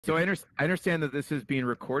So I understand that this is being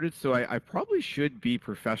recorded, so I probably should be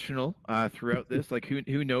professional throughout this. Like,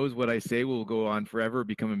 who knows what I say will go on forever,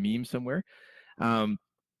 become a meme somewhere. Um,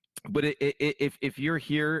 but if you're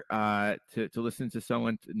here to listen to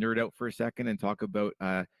someone nerd out for a second and talk about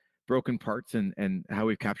broken parts and how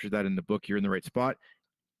we've captured that in the book, you're in the right spot.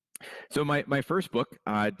 So my first book,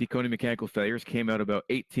 Decoding Mechanical Failures, came out about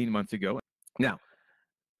 18 months ago. Now,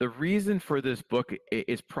 the reason for this book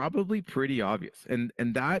is probably pretty obvious, and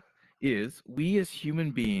that is we as human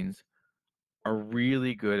beings are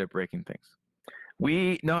really good at breaking things.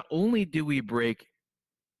 We not only do we break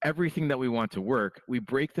everything that we want to work, we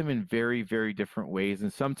break them in very, very different ways,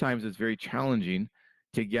 and sometimes it's very challenging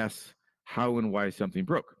to guess how and why something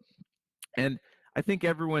broke. And I think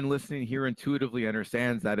everyone listening here intuitively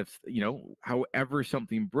understands that if, however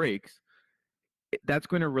something breaks, that's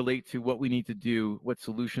going to relate to what we need to do, what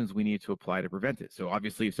solutions we need to apply to prevent it. So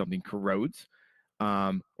obviously, if something corrodes,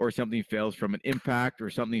 or something fails from an impact, or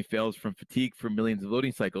something fails from fatigue from millions of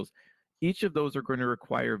loading cycles, each of those are going to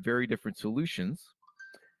require very different solutions.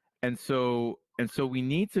 And so we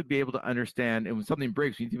need to be able to understand, and when something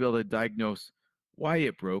breaks, we need to be able to diagnose why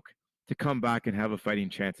it broke to come back and have a fighting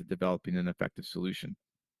chance at developing an effective solution.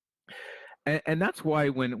 And that's why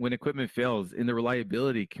when equipment fails in the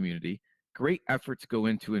reliability community, great efforts go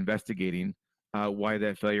into investigating why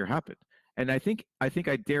that failure happened. And I think I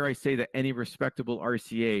dare I say that any respectable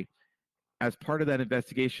RCA, as part of that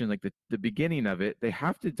investigation, like the beginning of it, they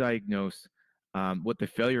have to diagnose what the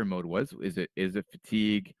failure mode was. Is it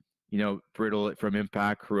fatigue, brittle from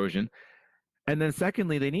impact, corrosion? And then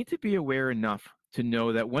secondly, they need to be aware enough to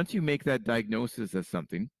know that once you make that diagnosis as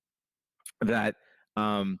something, that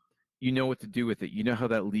you know what to do with it. You know how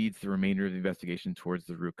that leads the remainder of the investigation towards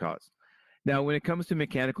the root cause. Now, when it comes to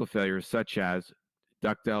mechanical failures such as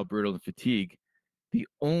ductile, brittle, and fatigue, the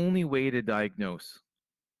only way to diagnose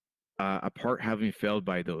a part having failed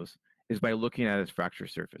by those is by looking at its fracture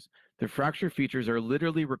surface. The fracture features are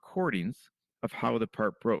literally recordings of how the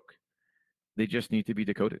part broke. They just need to be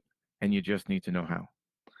decoded, and you just need to know how.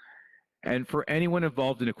 And for anyone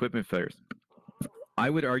involved in equipment failures, I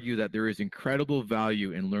would argue that there is incredible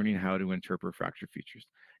value in learning how to interpret fracture features.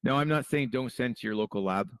 Now, I'm not saying don't send to your local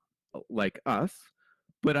lab like us,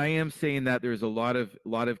 but I am saying that there's a lot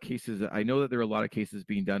of cases. I know that there are a lot of cases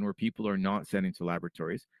being done where people are not sending to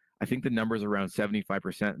laboratories. I think the number is around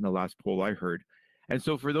 75% in the last poll I heard. And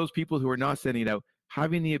so for those people who are not sending it out,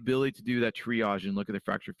 having the ability to do that triage and look at the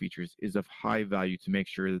fracture features is of high value to make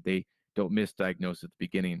sure that they don't misdiagnose at the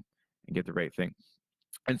beginning and get the right thing.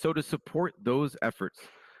 And so to support those efforts,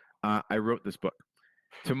 I wrote this book.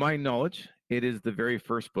 To my knowledge, it is the very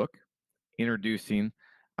first book introducing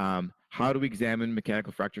how to examine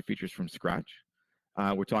mechanical fracture features from scratch.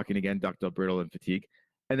 We're talking again ductile, brittle, and fatigue.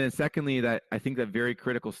 And then secondly, that I think that very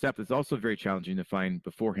critical step is also very challenging to find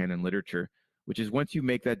beforehand in literature, which is once you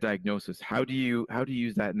make that diagnosis, how do you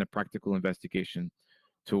use that in a practical investigation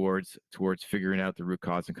towards figuring out the root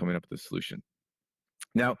cause and coming up with a solution.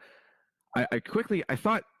 Now, I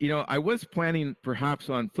thought, I was planning perhaps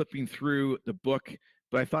on flipping through the book,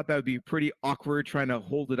 but I thought that would be pretty awkward trying to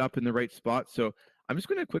hold it up in the right spot. So I'm just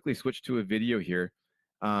going to quickly switch to a video here,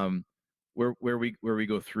 where we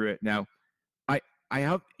go through it. Now, I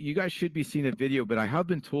have, you guys should be seeing a video, but I have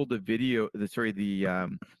been told the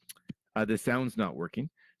sound's not working.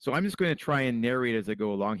 So I'm just going to try and narrate as I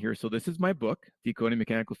go along here. So this is my book, Decoding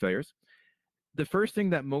Mechanical Failures. The first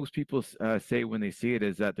thing that most people say when they see it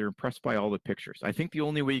is that they're impressed by all the pictures. I think the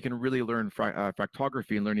only way you can really learn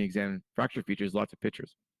fractography and learning examine fracture features is lots of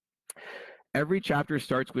pictures. Every chapter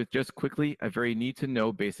starts with just quickly a very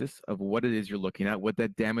need-to-know basis of what it is you're looking at, what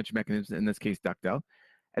that damage mechanism, in this case ductile,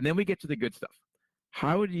 and then we get to the good stuff.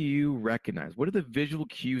 How do you recognize? What are the visual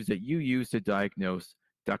cues that you use to diagnose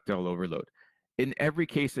ductile overload? In every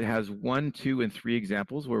case, it has 1, 2, and 3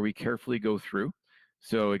 examples where we carefully go through.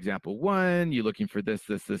 So example 1, you're looking for this,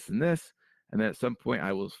 this, this, and this. And then at some point,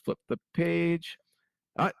 I will flip the page.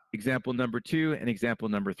 Example number 2 and example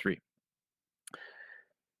number 3.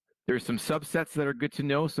 There's some subsets that are good to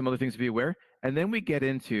know, some other things to be aware. And then we get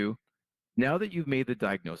into, now that you've made the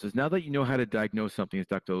diagnosis, now that you know how to diagnose something as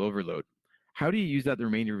ductile overload, how do you use that the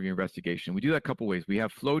remainder of your investigation? We do that a couple ways. We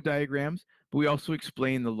have flow diagrams, but we also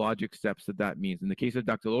explain the logic steps that means. In the case of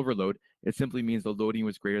ductile overload, it simply means the loading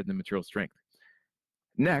was greater than the material strength.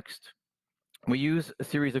 Next, we use a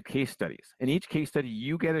series of case studies. In each case study,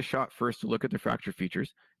 you get a shot first to look at the fracture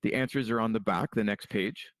features. The answers are on the back, the next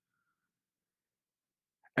page.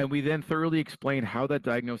 And we then thoroughly explain how that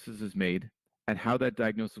diagnosis is made and how that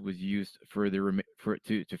diagnosis was used to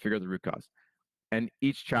figure out the root cause. And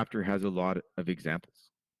each chapter has a lot of examples.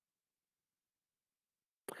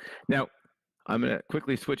 Now, I'm going to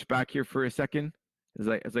quickly switch back here for a second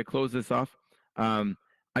as I close this off. I'm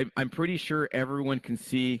pretty sure everyone can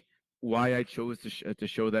see why I chose to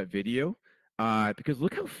show that video, because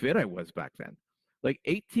look how fit I was back then, like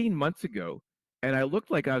 18 months ago, and I looked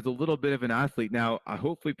like I was a little bit of an athlete. Now,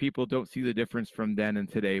 hopefully, people don't see the difference from then and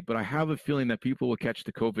today, but I have a feeling that people will catch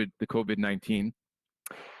the COVID-19.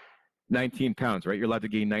 19 pounds, right? You're allowed to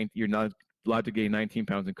gain You're not allowed to gain 19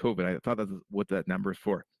 pounds in COVID. I thought that's what that number is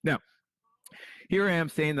for. Now, here I am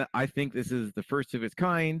saying that I think this is the first of its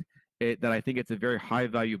kind. That I think it's a very high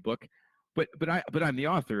value book, but I'm the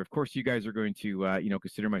author. Of course, you guys are going to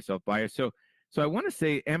consider myself biased. So I want to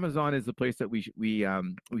say Amazon is the place that we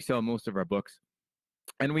sell most of our books,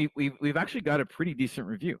 and we've actually got a pretty decent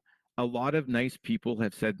review. A lot of nice people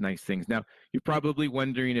have said nice things. Now, you're probably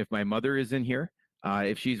wondering if my mother is in here,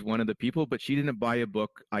 if she's one of the people, but she didn't buy a book.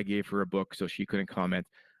 I gave her a book, so she couldn't comment.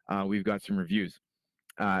 We've got some reviews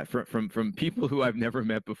from people who I've never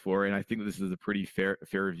met before, and I think this is a pretty fair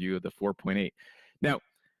review of the 4.8. Now,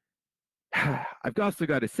 I've also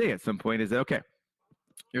got to say at some point is that, okay,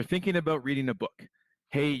 you're thinking about reading a book.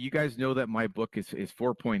 Hey, you guys know that my book is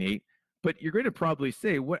 4.8, but you're going to probably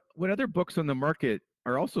say, what other books on the market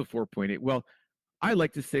are also 4.8? Well, I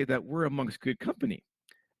like to say that we're amongst good company.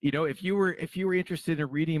 If you were interested in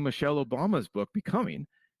reading Michelle Obama's book, Becoming,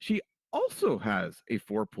 she also has a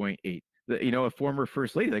 4.8. A former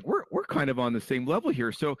first lady. Like we're kind of on the same level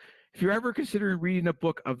here. So if you're ever considering reading a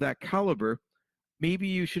book of that caliber, maybe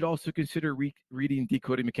you should also consider reading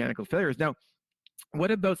Decoding Mechanical Failures. Now,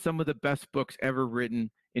 what about some of the best books ever written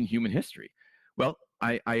in human history? Well,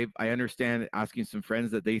 I understand, asking some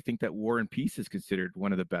friends, that they think that War and Peace is considered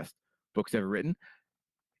one of the best books ever written.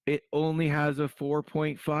 It only has a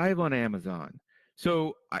 4.5 on Amazon.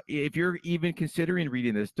 So if you're even considering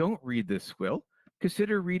reading this, don't read this squill.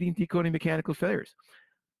 Consider reading Decoding Mechanical Failures.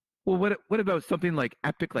 Well, what about something like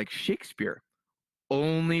epic like Shakespeare?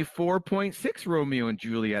 Only 4.6 Romeo and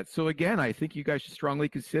Juliet. So again, I think you guys should strongly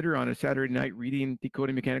consider on a Saturday night reading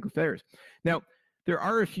Decoding Mechanical Failures. Now, there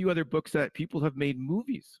are a few other books that people have made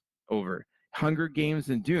movies over: Hunger Games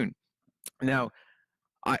and Dune. Now,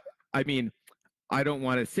 I mean, I don't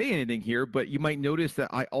want to say anything here, but you might notice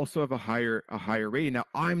that I also have a higher rating. Now,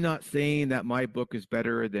 I'm not saying that my book is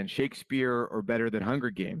better than Shakespeare or better than Hunger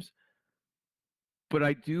Games, but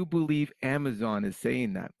I do believe Amazon is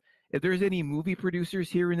saying that. If there's any movie producers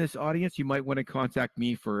here in this audience, you might want to contact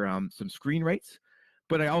me for some screen rights.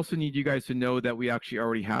 But I also need you guys to know that we actually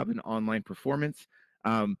already have an online performance.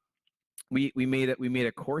 We made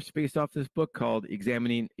a course based off this book called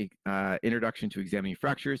Introduction to Examining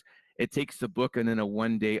Fractures. It takes the book and then a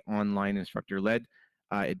one-day online instructor-led.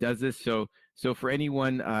 It does this. So for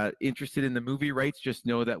anyone interested in the movie rights, just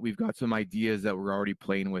know that we've got some ideas that we're already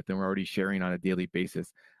playing with and we're already sharing on a daily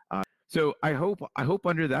basis. So I hope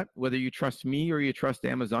under that, whether you trust me or you trust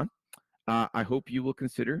Amazon, I hope you will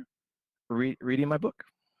consider reading my book.